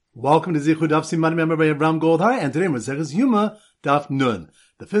Welcome to Zichud Daf Siman Member by Abraham Goldhar, and today we're Yoma Daf Nun,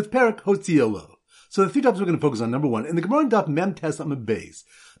 the fifth parak Hotziolo. So the three topics we're going to focus on. Number one, in the Gemara Daf Mem Tes Amud Beis,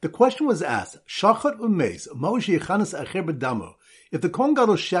 the question was asked: Shachat umeis Moshe Yechanas Acher B'Damo. If the Kohen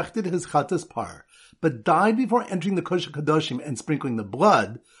Gadol shechted his chatas par, but died before entering the Kodesh Kadoshim and sprinkling the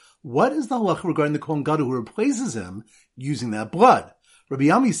blood, what is the halacha regarding the Kohen Gadol who replaces him using that blood? Rabbi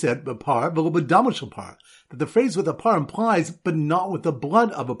Yami said, "B'par v'lo b'damo shel par," that the phrase "with a par" implies, but not with the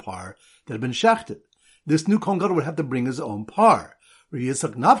blood of a par that had been shechted. This new Kohen Gadol would have to bring his own par. Rabbi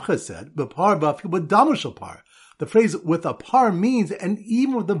Yitzchak Nafcha said, "B'par v'afil b'damo shel par." The phrase "with a par" means, and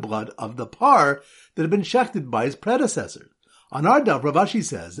even with the blood of the par that had been shechted by his predecessor. On our daf, Rav Ashi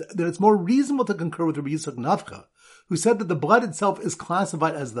says that it's more reasonable to concur with Rabbi Yitzchak Nafcha, who said that the blood itself is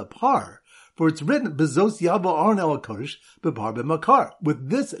classified as the par. For it's written, "Bezos yavo Aaron el kodesh b'par b'makar." With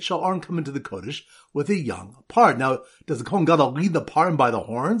this shall Aaron come into the kodesh with a young par. Now, does the Kohen Gadol lead the par and by the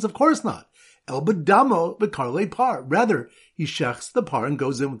horns? Of course not. El b'damo b'karle par. Rather, he shechs the par and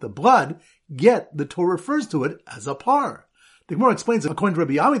goes in with the blood. Yet the Torah refers to it as a par. The Gemara explains that according to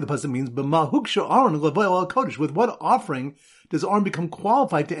Rabbi Yami, the pasuk means b'ma huksha Aaron levoel el kodesh. With what offering does Aaron become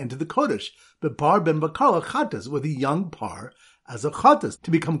qualified to enter the kodesh? B'par ben bakar chatas, with a young par as a chatas.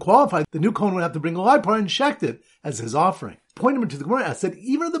 To become qualified, the new Kohen would have to bring a live par and shecht it as his offering. Point number two, the Gemara asks that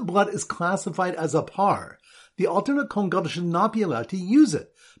even if the blood is classified as a par, the alternate Kohen Gadol should not be allowed to use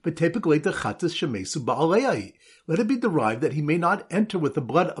it. But typically, the chatas shemesu ba'aleyahi. Let it be derived that he may not enter with the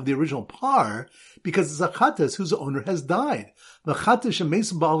blood of the original par because it's a chatas whose owner has died. The chatas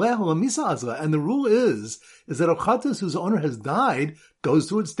shemesu ba'aleyahi lamisa azla. And the rule is that a chatas whose owner has died goes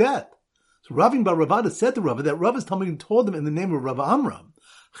to its death. So Ravin Bar Ravada said to Rava that Rava's Talmud told him in the name of Rav Amram,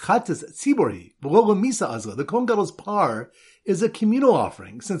 Chatas Tzibori, V'lo Misa Azla, the Kohen Gadol's par is a communal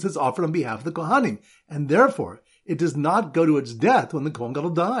offering, since it's offered on behalf of the Kohanim, and therefore it does not go to its death when the Kohen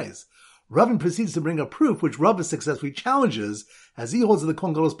Gadol dies. Ravin proceeds to bring a proof which Rava successfully challenges, as he holds that the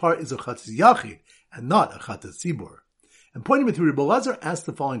Kohen Gadol's par is a Chatas Yachid, and not a Chatas Tzibor. And point number three, Rebbe Lazar asked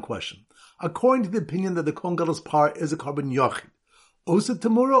the following question. According to the opinion that the Kohen Gadol's par is a carbon Yachid, Osa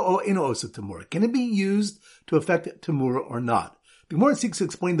Tamura or Eno Osa Tamura? Can it be used to affect Tamura or not? The Gemara seeks to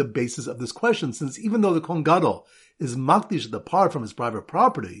explain the basis of this question, since even though the Kohen Gadol is makdish the par from his private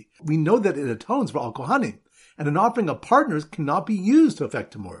property, we know that it atones for all Kohanim, and an offering of partners cannot be used to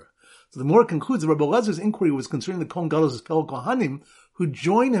affect Tamura. So the Gemara concludes that Rebbe Lezer's inquiry was concerning the Kohen Gadol's fellow Kohanim who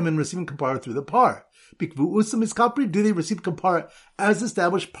join him in receiving kapara through the par. Bikvu Usam Iskapri, do they receive kapara as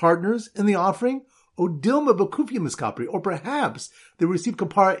established partners in the offering? O Dilma Bakufya Miskapri, or perhaps they receive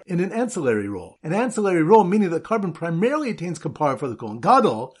kapara in an ancillary role. An ancillary role meaning that carbon primarily attains kapara for the Kohen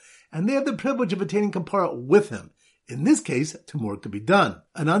Gadol, and they have the privilege of attaining kapara with him. In this case, Tamur could be done.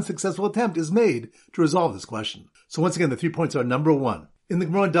 An unsuccessful attempt is made to resolve this question. So once again, the 3 points are: number one, in the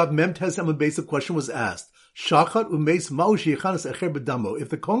Gemara Daf Mem Tes Amud Beis, the question was asked: Shachat umeis ma'ushi yechanas echer b'damo. If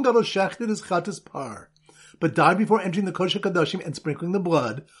the Kohen Gadol shechted his chatas par, but died before entering the Kodesh HaKadoshim and sprinkling the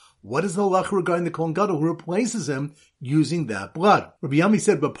blood, what is the halacha regarding the Kohen Gadol who replaces him using that blood? Rabbi Yami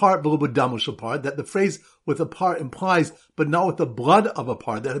said, "B'par v'lo b'damo shel par," that the phrase "with a par" implies, but not with the blood of a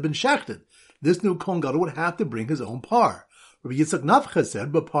par that had been shechted. This new Kohen Gadol would have to bring his own par. Rabbi Yitzchak Nafcha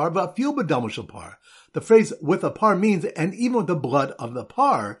said, "B'par v'afil b'damo shel par." The phrase "with a par" means, and even with the blood of the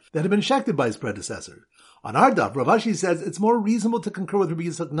par that had been shechted by his predecessor. On our daf, Rav Ashi says it's more reasonable to concur with Rabbi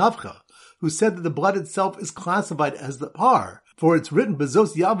Yitzchak Nafcha, who said that the blood itself is classified as the par, for it's written,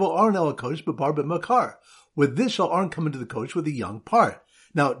 "Bezos yavo Aaron el kodesh b'par b'makar." With this shall Aaron come into the kodesh with a young par.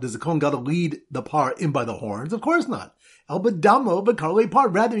 Now, does the Kohen Gadol lead the par in by the horns? Of course not. El b'damo b'karle par.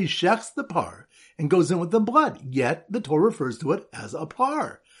 Rather, he shechs the par and goes in with the blood. Yet, the Torah refers to it as a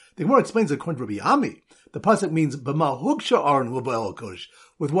par. The Gemara explains that according to Rabbi Ami, the pasuk means, "B'ma huksha Aaron levoel kodesh."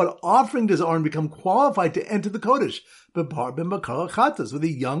 With what offering does Aaron become qualified to enter the kodesh? B'par ben bakar chatas, with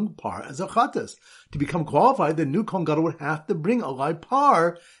a young par as a chatas. To become qualified, the new Kohen Gadol would have to bring a live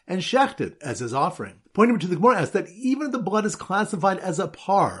par and shecht it as his offering. Point number two, the Gemara asks that even if the blood is classified as a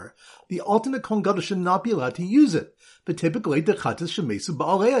par, the alternate Kohen Gadol should not be allowed to use it. But typically, the chatas shemesu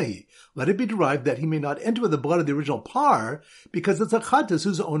ba'aleyahi. Let it be derived that he may not enter with the blood of the original par because it's a chatas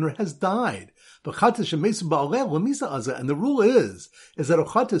whose owner has died. But chatas shemesu ba'aleyahi lamisa azah, and the rule is that a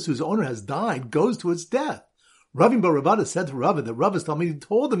chatas whose owner has died goes to its death. Ravin Bar Ravada said to Rava that Rava's Talmud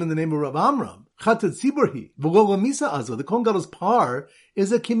told him in the name of Rav Amram, Chatat Tzibori, V'lo Lamisa Azla, the Kohen Gadol's par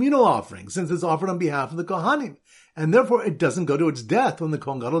is a communal offering, since it's offered on behalf of the Kohanim, and therefore it doesn't go to its death when the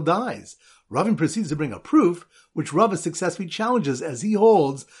Kohen Gadol dies. Ravin proceeds to bring a proof, which Rava successfully challenges, as he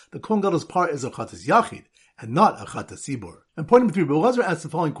holds the Kohen Gadol's par is a Chatas Yachid, and not a Chatas Tzibor. And point number three, Rebbe Lazar asked the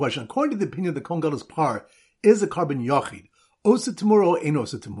following question: according to the opinion of the Kohen Gadol's par is a carbon Yachid, Osa Tamur or Ein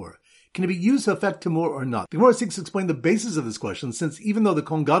Osa Tamur? Can it be used to affect Tamur or not? The Gemara seeks to explain the basis of this question, since even though the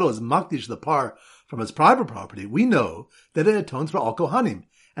Kohen Gadol is makdish the par from his private property, we know that it atones for all Kohanim,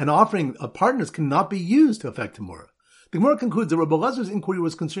 and offering of partners cannot be used to affect Tamur. The Gemara concludes that Rabbi Elazar's inquiry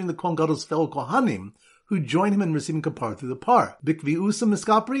was concerning the Kohen Gadol's fellow Kohanim, who join him in receiving kapara through the par. Bikvi usa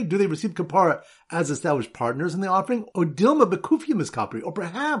miskapri, do they receive kapara as established partners in the offering? Or dilma bekufya miskapri, or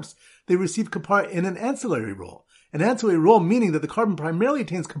perhaps they receive kapara in an ancillary role. An ancillary role meaning that the carbon primarily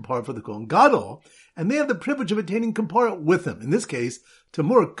attains kapara for the Kohen Gadol, and they have the privilege of attaining kapara with him. In this case,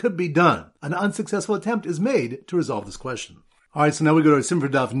 Tamur could be done. An unsuccessful attempt is made to resolve this question. Alright, so now we go to our sim for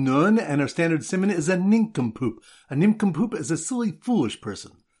Daf Nun, and our standard simon is a nincompoop. A nincompoop is a silly, foolish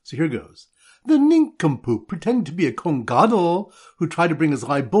person. So here goes. The nincompoop, pretending to be a Kohen Gadol, who tried to bring his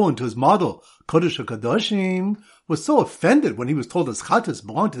bull into his model, Kodesh HaKadoshim, was so offended when he was told his chatas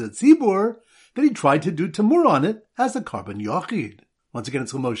belonged to the tzibur, that he tried to do tamur on it as a carbon yachid. Once again in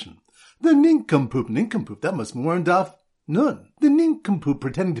slow motion. The nincompoop, that must be more in Daf Nun. The nincompoop,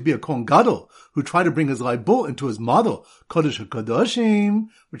 pretending to be a Kohen Gadol, who tried to bring his bull into his model, Kodesh HaKadoshim,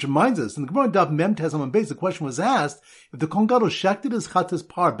 which reminds us, in the Gemara Daf Mem Tesam and Beis, the question was asked, if the Kohen Gadol shechted his chatas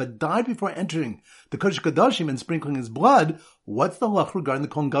par, but died before entering the Kodesh HaKadoshim and sprinkling his blood, what's the halach regarding the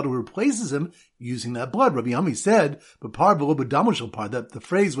Kohen Gadol who replaces him using that blood? Rabbi Yami said, par v'lo b'damu shel par, that the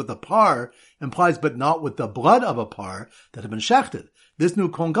phrase with a par implies, but not with the blood of a par that had been shechted. This new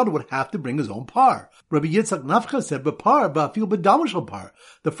Kohen Gadol would have to bring his own par. Rabbi Yitzchak Nafcha said, "B'par ba'afil b'damu shel par."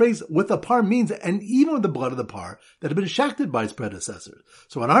 The phrase "with a par" means, and even with the blood of the par that had been shechted by his predecessors.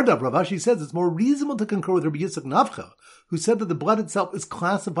 So on our daf, Rav Ashi says it's more reasonable to concur with Rabbi Yitzchak Nafcha, who said that the blood itself is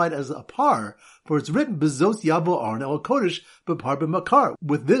classified as a par, for it's written, "Bezos yavo Aaron el kodesh b'par b'makar."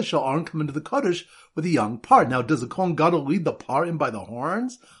 With this shall Aaron come into the kodesh with a young par. Now, does the Kohen Gadol lead the par in by the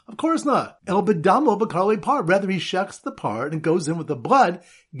horns? Of course not. El b'damo b'karle par. Rather, he shechs the par and goes in with the blood,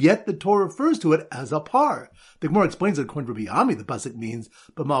 yet the Torah refers to it as a par. The Gemara explains that according to Rabbi Ami, the pasuk means,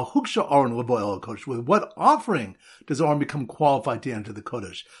 "B'mal huksha Aaron lebo el kodesh." With what offering does Aaron become qualified to enter the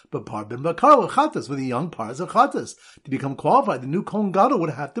kodesh? B'par b'makar l'chatas, with a young par as a chatas. To become qualified, the new Kohen Gadol would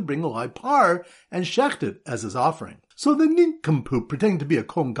have to bring a live par and shecht it as his offering. So the nincompoop, pretending to be a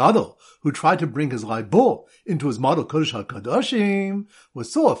Kohen Gadol, who tried to bring his live bull into his model Kodesh HaKadoshim,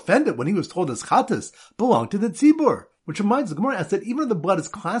 was so offended when he was told his chatas belonged to the tzibur. Which reminds the Gemara asks that even if the blood is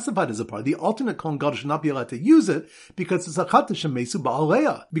classified as a par, the alternate Kohen Gadol should not be allowed to use it because it's a chatas shemesu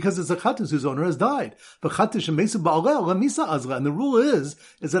ba'aleya, because it's a chatas whose owner has died. But chatas shemesu ba'aleya lamisa azra, and the rule is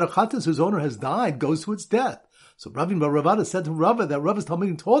that a chatas whose owner has died goes to its death. So Ravin Bar Ravada said to Rava that Rava's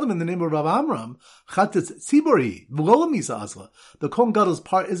Talmud told him in the name of Rav Amram, Chatetz Tzibori, V'lo Misa Asla. The Kohen Gadol's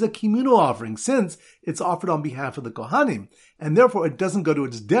part is a communal offering, since it's offered on behalf of the Kohanim, and therefore it doesn't go to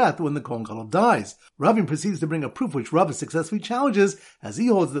its death when the Kohen Gadol dies. Ravin proceeds to bring a proof which Rava successfully challenges, as he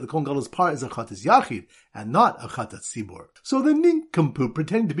holds that the Kohen Gadol's part is a Chatetz Yachid, and not a Chatetz Tzibor. So the nincompoop,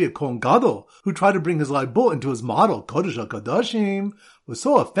 pretending to be a Kohen Gadol, who tried to bring his live bull into his model, Kodesh HaKadoshim, was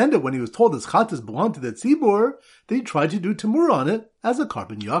so offended when he was told his chatas belonged to the tzibur that he tried to do tamur on it as a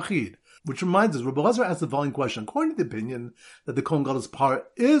carbon yachid. Which reminds us, Rabbi Elazar asked the following question. According to the opinion that the Kohen Gadol's par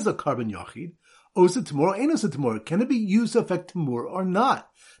is a carbon yachid, osa tamur or ein osa tamur, can it be used to affect tamur or not?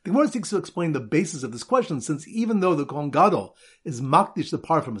 The Gemara seeks to explain the basis of this question, since even though the Kohen Gadol is makdish the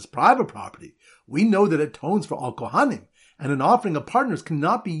par from his private property, we know that it atones for all Kohanim, and an offering of partners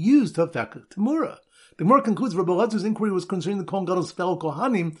cannot be used to affect tamura. The Gemara concludes Rabbi Elazar's inquiry was concerning the Kohen Gadol's fellow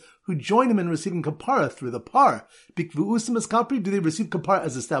Kohanim who joined him in receiving kapara through the par. Bikvu usim miskapri, do they receive kapara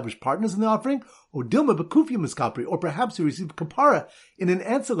as established partners in the offering? Or dilma bekufya miskapri, or perhaps they receive kapara in an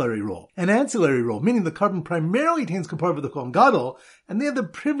ancillary role. An ancillary role, meaning the carbon primarily attains kapara for the Kohen Gadol, and they have the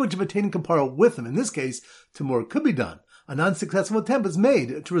privilege of attaining kapara with him. In this case, tamur could be done. An unsuccessful attempt is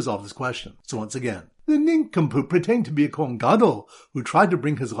made to resolve this question. So once again, the nincompoop, pretending to be a Kohen Gadol, who tried to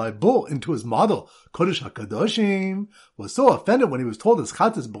bring his live bull into his model, Kodesh HaKadoshim, was so offended when he was told his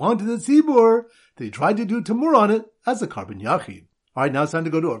chatas belonged to the tzibur that he tried to do tamur on it as a carbon yachid. Alright, now it's time to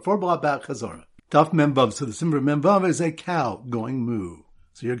go to our 4-block back chazorah. Daf Memvav, so the symbol of Memvav is a cow going moo.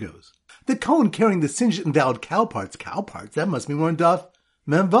 So here goes. The Kohen carrying the singed and vowed cow parts, that must be more in Daf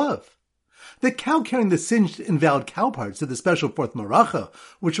Memvav. The cow carrying the singed and vowed cow parts to the special fourth maracha,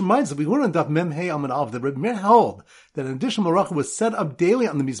 which reminds us, we learned on Daf Mem Hey Amud Aleph that Reb Meir held that an additional maracha was set up daily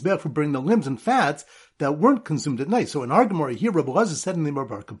on the mizbeach for burning the limbs and fats that weren't consumed at night. So in our Gemara here, Reb Elazar said in the Gemara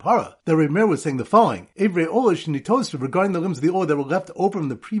Bar Kapara that Reb Meir was saying the following: Evrei Ola Shnitosra, regarding the limbs of the oil that were left over from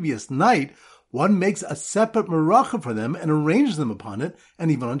the previous night, one makes a separate meracha for them and arranges them upon it,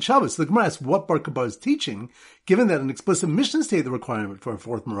 and even on Shabbos. So the Gemara asks what Bar Kabar is teaching, given that an explicit Mishnah stated the requirement for a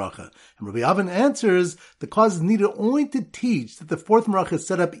fourth meracha. And Rabbi Avin answers, the cause is needed only to teach that the fourth meracha is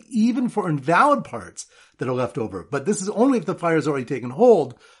set up even for invalid parts that are left over. But this is only if the fire has already taken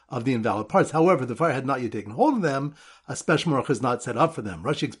hold of the invalid parts. However, if the fire had not yet taken hold of them, a special meracha is not set up for them.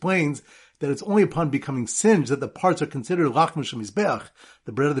 Rashi explains that it's only upon becoming singed that the parts are considered lachma shemizbeach,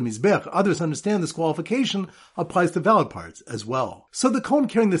 the bread of the mizbeach. Others understand this qualification applies to valid parts as well. So the Kohen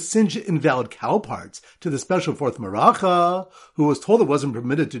carrying the singed invalid cow parts to the special fourth meracha, who was told it wasn't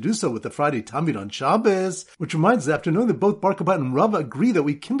permitted to do so with the Friday Tamid on Shabbos, which reminds us, after knowing that both Bar Kabat and Rava agree that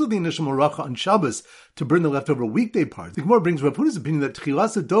we kindle the initial meracha on Shabbos to burn the leftover weekday parts, the Gemara brings Rav Huda's opinion that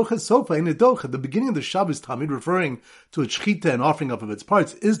Tchilas Docha Sofa in Docha, the beginning of the Shabbos Tamid, referring to a shchita and offering up of its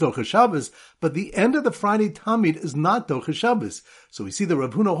parts, is Docha Shabbos, but the end of the Friday Tamid is not Docha Shabbos. So we see that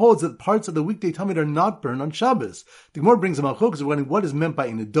Rav Huna holds that parts of the weekday Tamid are not burned on Shabbos. The Gemara brings a malchok regarding what is meant by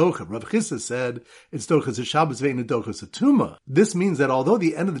Inadocha. Rav Chissa said it's Docha Shabbos ve'Inadocha Tuma. This means that although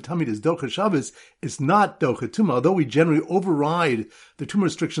the end of the Tamid is Docha Shabbos, it's not Docha Tuma. Although we generally override the Tuma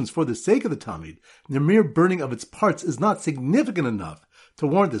restrictions for the sake of the Tamid, the mere burning of its parts is not significant enough to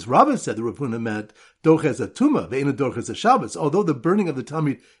warrant this. Rava said that Rav Huna meant Docha as a Tuma, ve'ina Docha as a Shabbos. Although the burning of the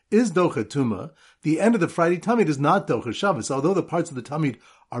Tamid is Docha Tuma, the end of the Friday Tamid is not Docha Shabbos. Although the parts of the Tamid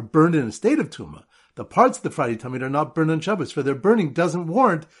are burned in a state of Tuma, the parts of the Friday Tamid are not burned on Shabbos, for their burning doesn't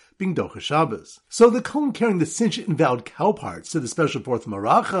warrant being Docha Shabbos. So the Kohen carrying the cinched invalid cow parts to the special fourth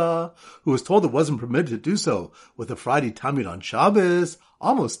meracha, who was told it wasn't permitted to do so with the Friday Tamid on Shabbos,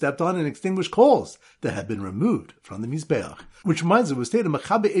 almost stepped on and extinguished coals that had been removed from the Mizbeach. Which reminds us, it was stated,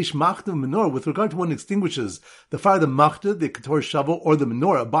 Machabe Eish Machta Menorah, with regard to one extinguishes the fire of the Machta, the Ketor shovel, or the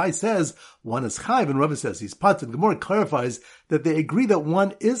Menorah. Abai says one is Chayiv, and Rava says he's Patur. The Gemara clarifies that they agree that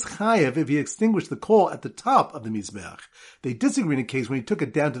one is Chayiv if he extinguished the coal at the top of the Mizbeach. They disagree in a case when he took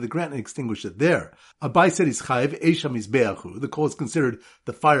it down to the ground and extinguished it there. Abai said he's Chayiv Eish HaMizbeachu. The coal is considered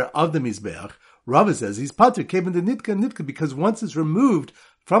the fire of the Mizbeach. Rava says he's Patur, Kevin the Nitka, because once it's removed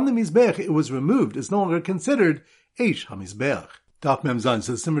from the Mizbeach, it was removed. It's no longer considered Eish HaMizbeach. Daf Mem Zayin.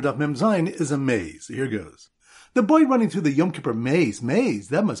 So the simmer Daf Mem Zayin is a maze. Here goes. The boy running through the Yom Kippur maze,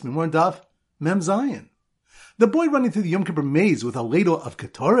 that must be more in Daf Mem Zayin. The boy running through the Yom Kippur maze with a ladle of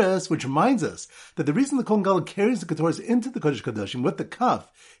Ketores, which reminds us that the reason the Kohen Gadol carries the Ketores into the Kodesh Kodashim with the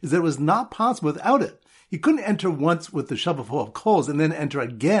cuff is that it was not possible without it. He couldn't enter once with the shovel full of coals and then enter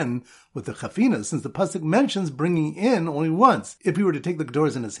again with the chafina, since the pasuk mentions bringing in only once. If he were to take the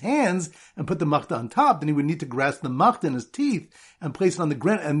ketores in his hands and put the machta on top, then he would need to grasp the machta in his teeth and place it on the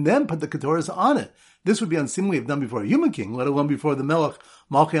ground and then put the ketores on it. This would be unseemly if done before a human king, let alone before the Melech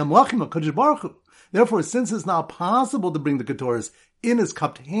Malchei HaMelachim HaKadosh Baruch Hu. Therefore, since it's not possible to bring the ketores in his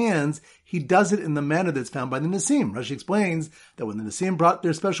cupped hands, he does it in the manner that's found by the Nisim. Rashi explains that when the Nisim brought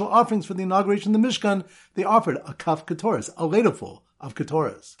their special offerings for the inauguration of the Mishkan, they offered a kaf ketores, a ladleful of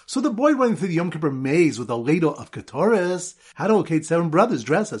ketores. So the boy running through the Yom Kippur maze with a ladle of ketores had to locate 7 brothers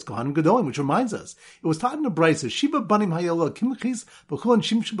dressed as Kohanim Gedolim, which reminds us, it was taught in the Brisa, Shiva Banim Hayela Kimchis B'Kohen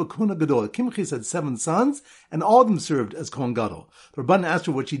Shimshu B'Kohen Gadol. Kimchis had 7 sons, and all of them served as Kohen Gadol. The Rabban asked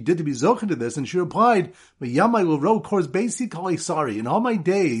her what she did to be zocheh to this, and she replied, "Yamai will row kors basi kali sorry. In all my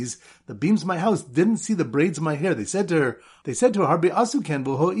days, the beams of my house didn't see the braids of my hair." They said to her, Harbe asuken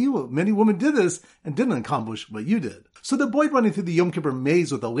v'ho'ilu. Many women did this and didn't accomplish what you did. So the boy running through the Yom Kippur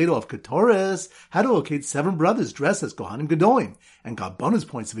maze with a ladle of ketores had to locate 7 brothers dressed as Kohanim Gedolim, and got bonus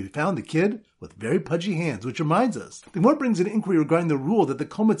points if he found the kid with very pudgy hands, which reminds us, the Gemara brings an inquiry regarding the rule that the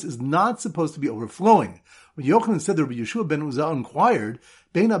kometz is not supposed to be overflowing. When Yochanan said that Rabbi Yeshua ben Uzzah inquired,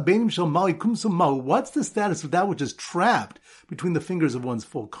 what's the status of that which is trapped between the fingers of one's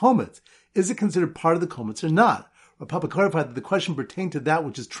full kometz? Is it considered part of the kometz or not? Rav Papa clarified that the question pertained to that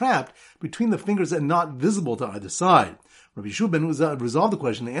which is trapped between the fingers and not visible to either side. Rabbi Yeshua ben Uzzah resolved the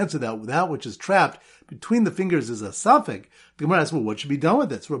question to answer that which is trapped between the fingers is a safek. The Gemara asks, well, what should be done with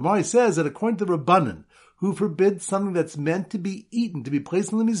this? Rav Mari says that according to the Rabbanan, who forbids something that's meant to be eaten to be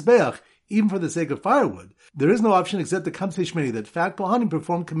placed in the Mizbeach, even for the sake of firewood, there is no option except the Kamsei Shmini that fat Kohanim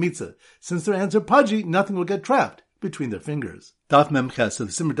perform kamitza. Since their hands are pudgy, nothing will get trapped between their fingers. Daf Memches, so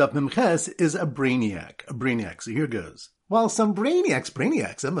the Simmer Daf Memches is a brainiac. So here goes. While some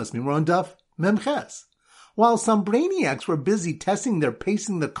brainiacs, that must mean we're on Daf Memches. While some brainiacs were busy pasting the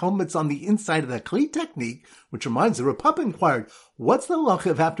kometz on the inside of the kli technique, which reminds the Rav Papa inquired, what's the halacha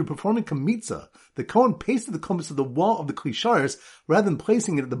if after performing kamitza, the Kohen pasted the kometz to the wall of the kli sharis rather than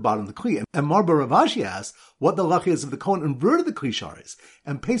placing it at the bottom of the kli? And Marba Rav Ashi asked what the halacha is if the Kohen inverted the kli sharis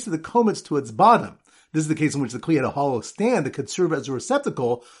and pasted the kometz to its bottom. This is the case in which the kli had a hollow stand that could serve as a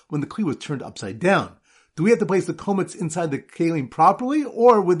receptacle when the kli was turned upside down. Do we have to place the komets inside the kelim properly,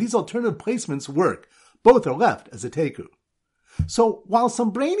 or would these alternative placements work? Both are left as a teku. So while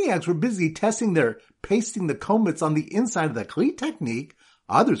some brainiacs were busy testing their pasting the komets on the inside of the kli technique,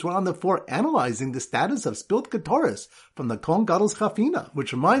 others were on the floor analyzing the status of spilled ketoris from the Kohen Gadol's chafina,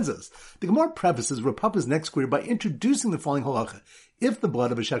 which reminds us, the Gemara prefaces Rav Papa's next query by introducing the following halacha. If the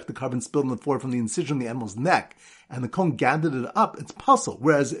blood of a shech carbon spilled on the floor from the incision of the animal's neck, and the Kohen gathered it up, it's puzzle,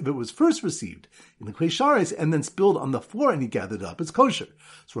 whereas if it was first received in the klei sharis and then spilled on the floor and he gathered it up, it's kosher.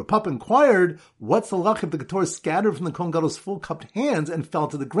 So Rav Papa inquired, what's the halacha if the ketoris scattered from the Kohen Gadol's full cupped hands and fell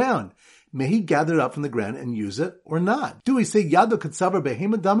to the ground? May he gather it up from the ground and use it or not? Do we say Yado Katsavar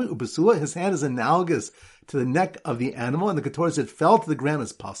Behemadami Ubasula, his hand is analogous to the neck of the animal and the ketoris that fell to the ground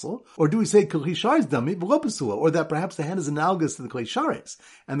is puzzle? Or do we say Klei Sharis Dami V'lo, or that perhaps the hand is analogous to the Klei Sharis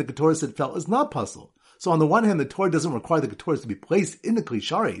and the ketoris that fell is not puzzle? So on the one hand, the Torah doesn't require the ketoris to be placed in the Klei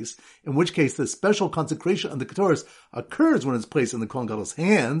Sharis, in which case the special consecration of the ketoris occurs when it's placed in the Kohen Gadol's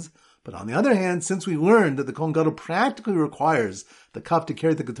hands. But on the other hand, since we learned that the Kohen Gadol practically requires the kaf to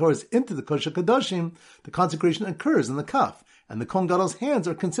carry the ketoris into the Kodesh HaKadoshim, the consecration occurs in the kaf, and the Kohen Gadol's hands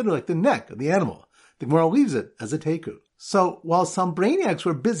are considered like the neck of the animal. The Gemara leaves it as a teku. So while some brainiacs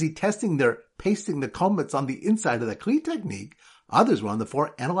were busy testing their pasting the komets on the inside of the kli technique, others were on the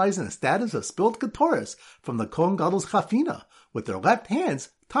floor analyzing the status of spilled ketoris from the Kohen Gadol's chafina with their left hands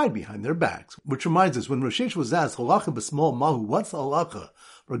tied behind their backs. Which reminds us, when Rosh was asked, halacha b'smol mahu, what's the halacha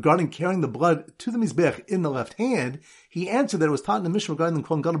regarding carrying the blood to the mizbech in the left hand, he answered that it was taught in the Mishnah regarding the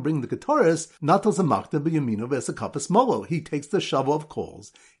Kohen Gadol bringing the ketoris, natal zamakta b'yamino v'esakafas molo. He takes the shovel of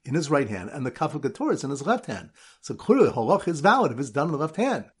coals in his right hand and the kaf of ketoris in his left hand. So clearly, halacha is valid if it's done in the left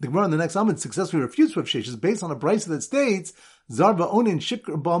hand. The Gemara in the next Amud successfully refutes Rav Sheshes based on a brisa that states, zar va'onin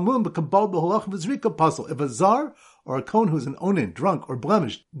shikr ba'amun b'kabal b'halacha v'zrika puzzle. If a zar or a kohen who's an onin, drunk or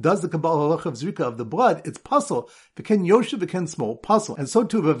blemished, does the kabal halacha of zrika of the blood, it's puzzle. V'ken yoshev v'ken small, puzzle. And so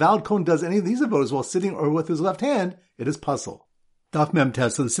too, if a valid kohen does any of these avodas while sitting or with his left hand, it is puzzle. Daf mem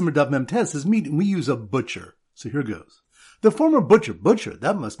tes, so the simmer daf mem tes is meat, and we use a butcher. So here goes. The former butcher,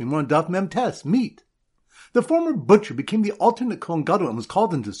 that must be more on daf mem tes, meat. The former butcher became the alternate Kohen Gadol and was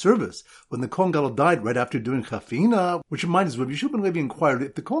called into service when the Kohen Gadol died right after doing chafina, which reminds us, Rabbi Yeshua ben Levi inquired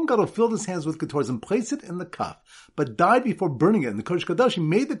if the Kohen Gadol filled his hands with ketoris and placed it in the kaf, but died before burning it in the Kodesh Kadosh, he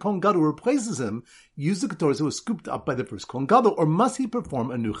made the Kohen Gadol who replaces him use the ketoris that was scooped up by the first Kohen Gadol, or must he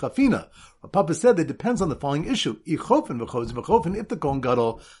perform a new chafina? Rav Papa said that it depends on the following issue. If the Kohen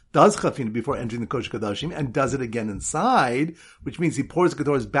Gadol does chafina before entering the Kodesh Kadoshim and does it again inside, which means he pours the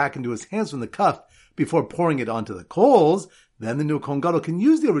ketoris back into his hands from the kaf before pouring it onto the coals, then the new Kohen Gadol can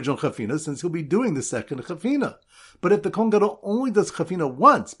use the original chafina since he'll be doing the second chafina. But if the Kohen Gadol only does chafina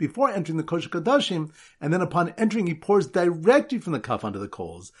once before entering the Kodesh Kodashim, and then upon entering he pours directly from the kaf onto the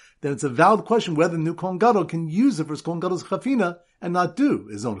coals, then it's a valid question whether the new Kohen Gadol can use the first Kohen Gadol's chafina and not do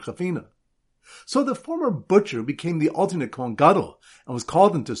his own chafina. So the former butcher became the alternate Kohen Gadol and was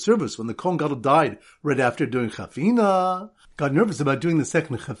called into service when the Kohen Gadol died right after doing chafina. Got nervous about doing the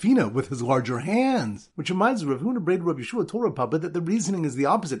second chafina with his larger hands, which reminds Rav Huna Breda Rav Yeshua told Rav Papa that the reasoning is the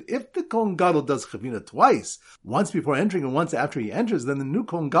opposite. If the Kohen Gadol does chafina twice, once before entering and once after he enters, then the new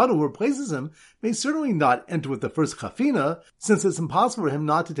Kohen Gadol who replaces him may certainly not enter with the first chafina, since it's impossible for him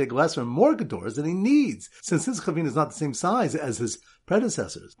not to take less or more ketoras than he needs, since his chafina is not the same size as his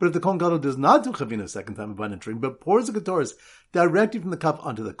predecessors. But if the Kohen Gadol does not do chafina a second time upon entering, but pours the ketoras directly from the cup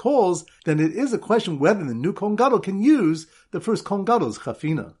onto the coals, then it is a question whether the new Kohen Gadol can use the first Kohen Gadol's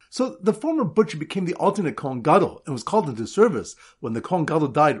chafina. So the former butcher became the alternate Kohen Gadol and was called into service when the Kohen Gadol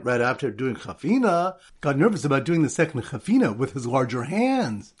died right after doing chafina, got nervous about doing the second chafina with his larger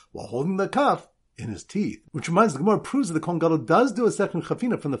hands while holding the cup in his teeth. Which reminds, the Gemara proves that the Kohen Gadol does do a second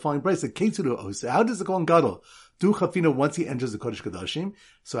chafina from the following brayso. So how does the Kohen Gadol do chafina once he enters the Kodesh Kodashim?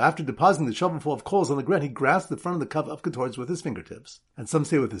 So after depositing the shovelful of coals on the ground, he grasps the front of the cup of ketoras with his fingertips, and some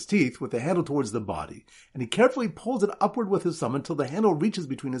say with his teeth, with the handle towards the body, and he carefully pulls it upward with his thumb until the handle reaches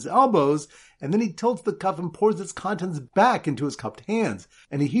between his elbows, and then he tilts the cup and pours its contents back into his cupped hands,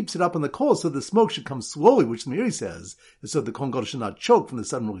 and he heaps it up on the coals so the smoke should come slowly, which the Meiri says is so the Kohen Gadol should not choke from the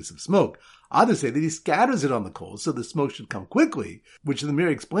sudden release of smoke. Others say that he scatters it on the coals so the smoke should come quickly, which the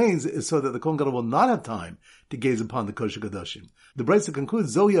Meiri explains is so that the Kohen Gadol will not have time to gaze upon the Kodesh HaKadoshim. The Brisa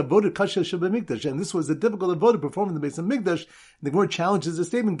concludes, Zohi avoda kasha shebemikdash, and this was a difficult avoda performed in the base of Mikdash. The Gemara challenges the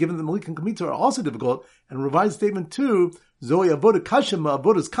statement, given that Malik and Kamitza are also difficult, and revised statement 2, Zohi avoda kasha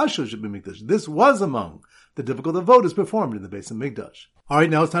ma'avodas kasha shebemikdash. This was among the difficult avodas performed in the base of Mikdash. Alright,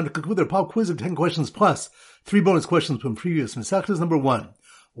 now it's time to conclude our pop quiz of 10 questions plus 3 bonus questions from previous Masechtas. Number 1.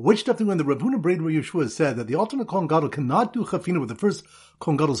 Which stuff when the Rav Huna Braid where Yeshua said that the alternate Kohen Gadol cannot do chafina with the first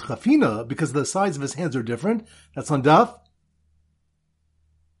Kohen Gadol's chafina because the size of his hands are different? That's on Daf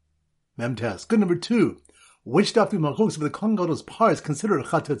Mem Test. Good. Number 2. Which Daf Malchus with the Kohen Gadol's par is considered a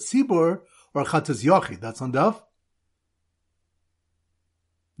chatat tzibur or a chatat yochid? That's on Daf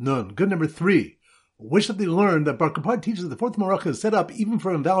Nun. Good. Number 3. Which Daf they learned that Bar Kapar teaches that the fourth Maracha is set up even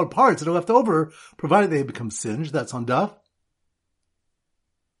for invalid parts that are left over, provided they have become singed? That's on Daf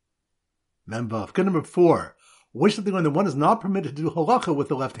Membav. Good. Number 4. Which Daf they learned that one is not permitted to do halacha with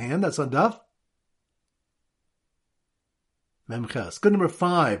the left hand? That's on Daf Memches. Good. Number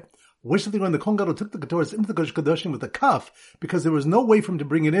 5. Which Daf they learned the Kohen Gadol took the Ketores into the Kodesh Kodashim with a cuff because there was no way for him to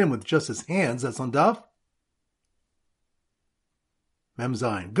bring it in with just his hands? That's on Daf Mem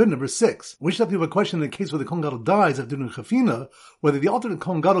Zayin. Good. Number 6. Which Daf you have a question in the case where the Kohen Gadol dies after doing chafina, whether the alternate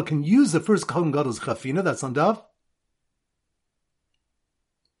Kohen Gadol can use the first Kohen Gadol's chafina? That's on Daf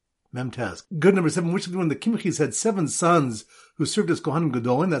Mem Test. Good. Number 7. Which Daf when the Kimchis had 7 sons who served as Kohanim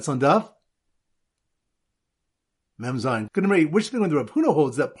Gedolim? That's on Daf Mem Zayin. Good. Number 8. Which Daf when the Rav Huna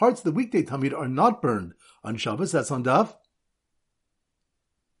holds that parts of the weekday Talmud are not burned on Shabbos? That's on Daf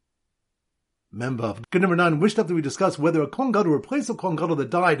Membav. Good. Number 9. Which Daf do we discuss whether a Kohen Gadol replaced a Kohen Gadol that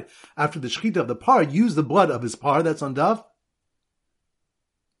died after the shechita of the par used the blood of his par? That's on Daf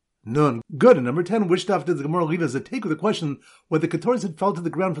Nun. Good. And number 10. Which Daf did the Gemara leave as a take with the question whether the Ketores that fell to the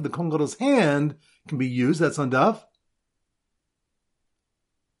ground from the Kohen Gadol's hand can be used? That's on Daf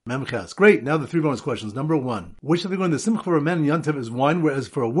Memchas. Great. Now the 3 bonus questions. Number 1. Which Daf they learned the simcha for a man in Yantav is wine, whereas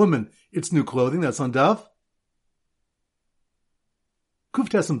for a woman it's new clothing? That's on Daf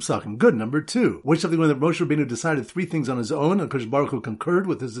Kuftesim Psachim. Good. Number 2. Which Daf they learned that Moshe Rabbeinu decided 3 things on his own and Kodesh Baruch Hu concurred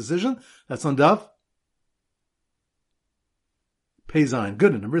with his decision? That's on Daf Pei Zayin.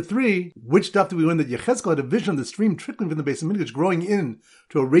 Good. And number 3. Which Daf do we learn that Yechezkel had a vision of the stream trickling from the base of Mikdash growing in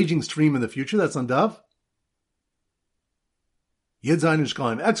to a raging stream in the future? That's on Daf Yud Zayin and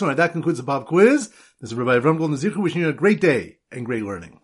Shkalim. Excellent. That concludes the pop quiz. This is Rabbi Avram Goldman Zichu wishing you a great day and great learning.